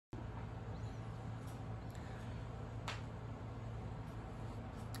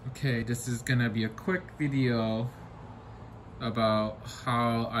Okay, this is gonna be a quick video about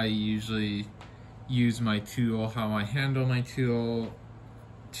how I usually use my tool, how I handle my tool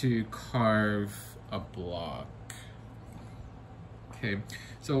to carve a block. Okay,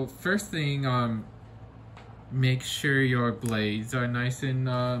 so first thing, make sure your blades are nice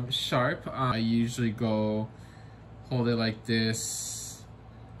and sharp. I usually hold it like this,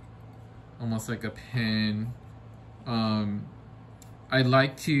 almost like a pen. I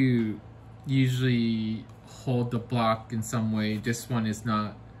like to usually hold the block in some way. This one is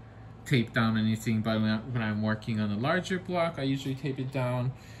not taped down or anything, but when I'm working on a larger block, I usually tape it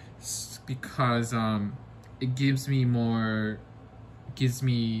down because it gives me my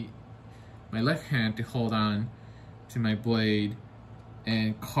left hand to hold on to my blade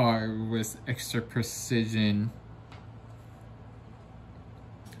and carve with extra precision.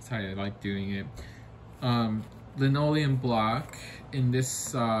 That's how I like doing it. Linoleum block in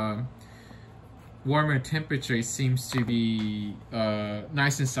this warmer temperature, it seems to be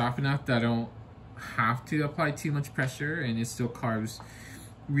nice and soft enough that I don't have to apply too much pressure, and it still carves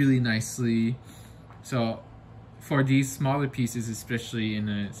really nicely. So for these smaller pieces, especially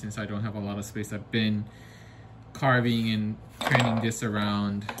since I don't have a lot of space, I've been carving and turning this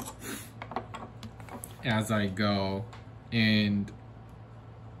around as I go. And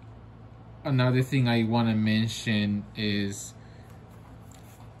another thing I want to mention is,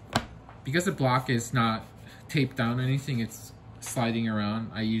 because the block is not taped down or anything, it's sliding around,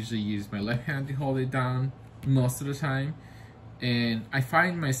 I usually use my left hand to hold it down most of the time. And I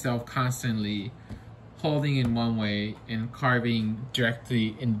find myself constantly holding in one way and carving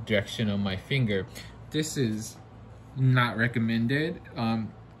directly in the direction of my finger. This is not recommended.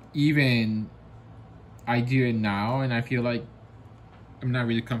 Even I do it now and I feel like I'm not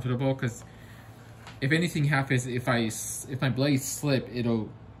really comfortable, because if anything happens, if my blades slip, it'll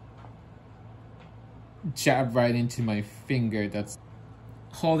jab right into my finger. That's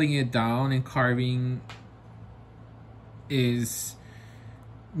holding it down and carving is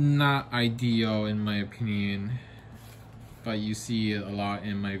not ideal in my opinion, but you see it a lot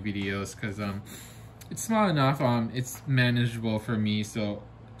in my videos because it's small enough, it's manageable for me. So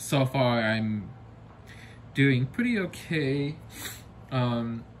far I'm doing pretty okay.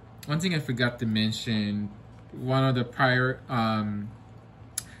 One thing I forgot to mention, one of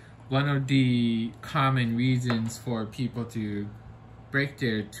the common reasons for people to break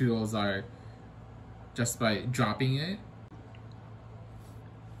their tools are just by dropping it.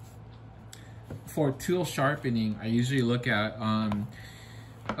 For tool sharpening, I usually look at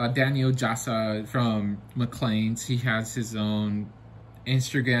Daniel Jassa from McClain's. He has his own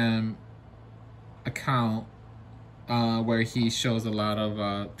Instagram account where he shows a lot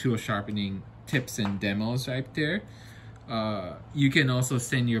of tool sharpening tips and demos right there. You can also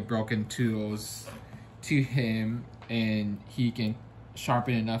send your broken tools to him and he can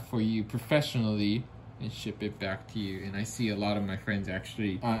sharpen enough for you professionally and ship it back to you. And I see a lot of my friends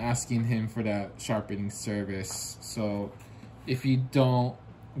actually asking him for that sharpening service. So if you don't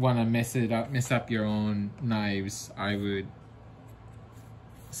want to mess up your own knives, I would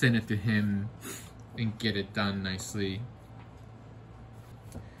send it to him and get it done nicely.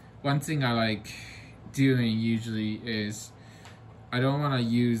 One thing I like doing usually is, I don't want to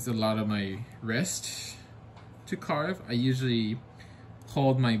use a lot of my wrist to carve. I usually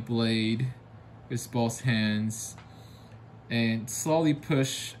hold my blade with both hands and slowly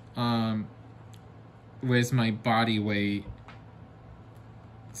push with my body weight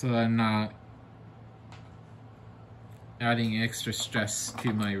so that I'm not adding extra stress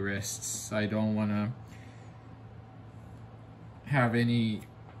to my wrists. I don't want to have any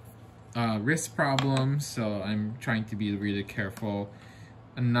wrist problems, so I'm trying to be really careful.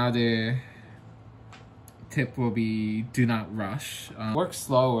 Another tip will be, do not rush. Work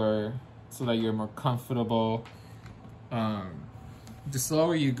slower so that you're more comfortable. The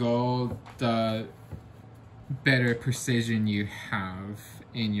slower you go, the better precision you have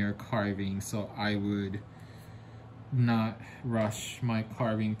in your carving. So I would not rush my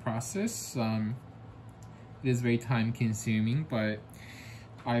carving process. It is very time consuming, but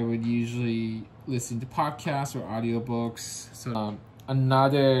I would usually listen to podcasts or audiobooks. So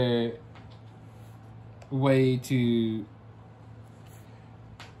another way to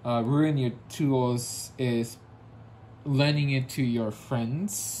ruin your tools is lending it to your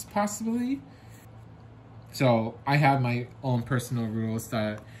friends, possibly. So I have my own personal rules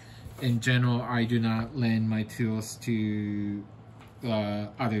that in general I do not lend my tools to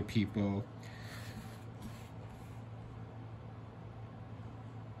other people.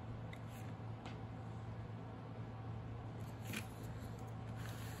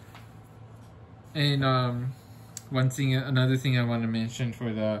 And another thing I want to mention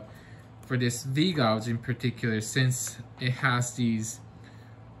for this V-gouge in particular, since it has these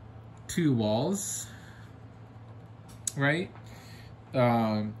two walls, right?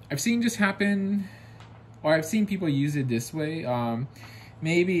 I've seen this happen, or I've seen people use it this way.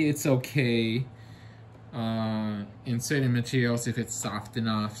 Maybe it's okay in certain materials if it's soft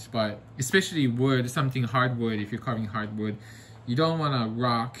enough, but especially wood, something hardwood, if you're carving hardwood, you don't want to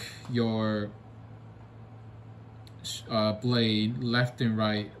rock your blade left and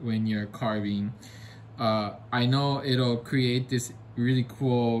right when you're carving. I know it'll create this really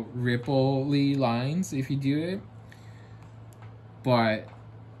cool ripple-y lines if you do it, but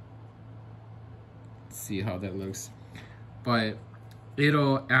let's see how that looks. But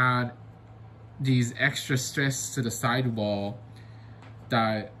it'll add these extra stress to the sidewall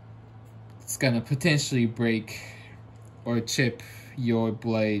that it's gonna potentially break or chip your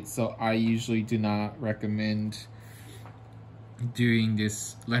blade. So I usually do not recommend doing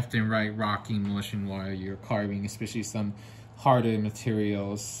this left and right rocking motion while you're carving, especially some harder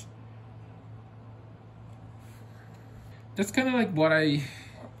materials. That's kind of like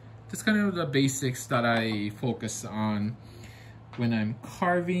that's kind of the basics that I focus on when I'm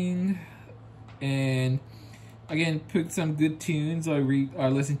carving. And again, pick some good tunes or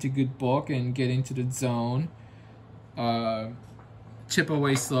listen to good book and get into the zone. Chip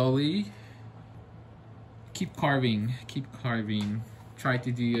away slowly. Keep carving, try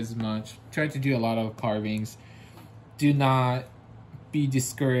to do a lot of carvings. Do not be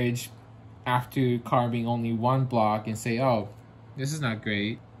discouraged after carving only one block and say, oh, this is not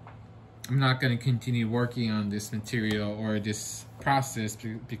great, I'm not going to continue working on this material or this process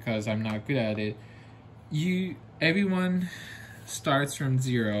because I'm not good at it. Everyone starts from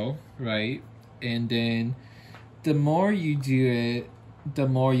zero, right? And then the more you do it, the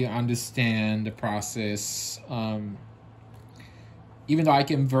more you understand the process. Even though I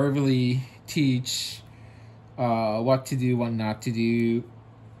can verbally teach what to do, what not to do,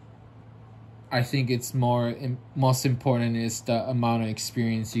 I think it's most important is the amount of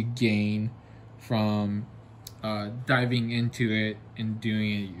experience you gain from diving into it and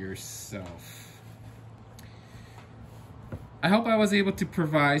doing it yourself. I hope I was able to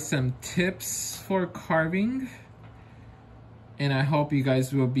provide some tips for carving, and I hope you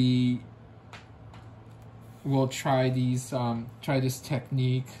guys will try this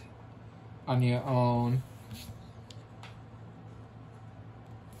technique on your own.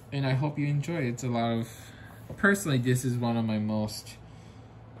 And I hope you enjoy it. Personally, this is one of my most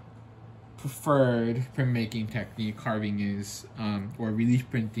preferred printmaking technique. Carving is, or relief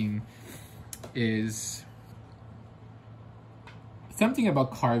printing is, something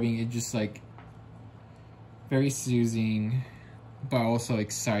about carving, it's just like very soothing, but also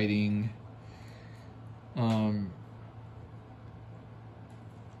exciting.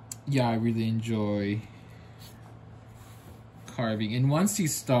 Yeah, I really enjoy carving. And once you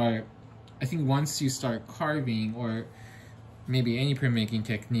start carving, or maybe any printmaking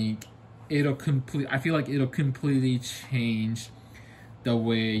technique, I feel like it'll completely change the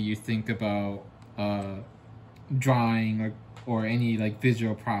way you think about drawing or any like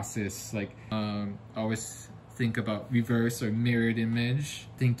visual process. Like I always think about reverse or mirrored image,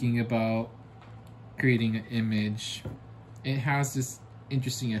 thinking about creating an image. It has this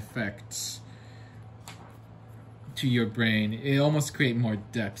interesting effect to your brain. It almost creates more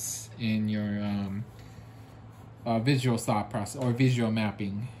depths in your visual thought process or visual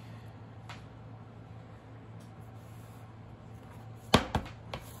mapping.